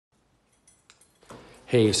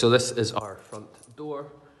Hey, so this is our front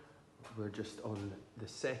door. We're just on the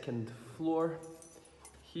second floor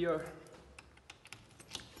here.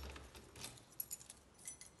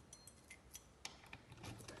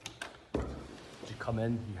 As you come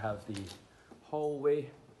in, you have the hallway.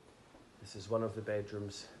 This is one of the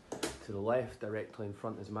bedrooms to the left. Directly in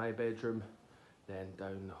front is my bedroom. Then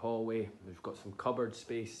down the hallway, we've got some cupboard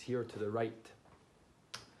space here to the right.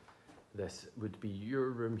 This would be your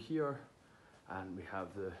room here. And we have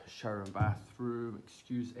the shower and bathroom.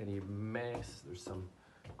 Excuse any mess. There's some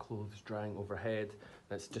clothes drying overhead.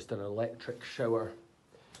 That's just an electric shower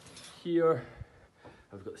here.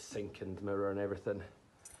 I've got the sink and mirror and everything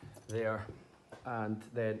there. And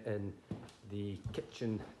then in the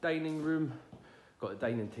kitchen dining room, got a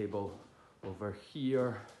dining table over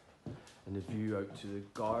here and the view out to the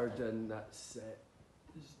garden. That's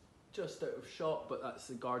just out of shot, but that's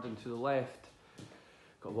the garden to the left.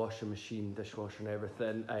 Got a washing machine, dishwasher and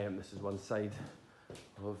everything. This is one side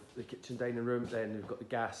of the kitchen dining room. Then we've got the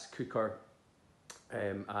gas cooker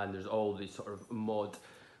and there's all these sort of mod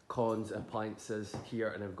cons appliances here,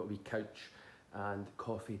 and I've got a wee couch and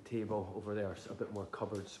coffee table over there, so a bit more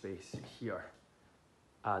cupboard space here.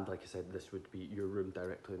 And like I said, this would be your room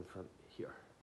directly in front here.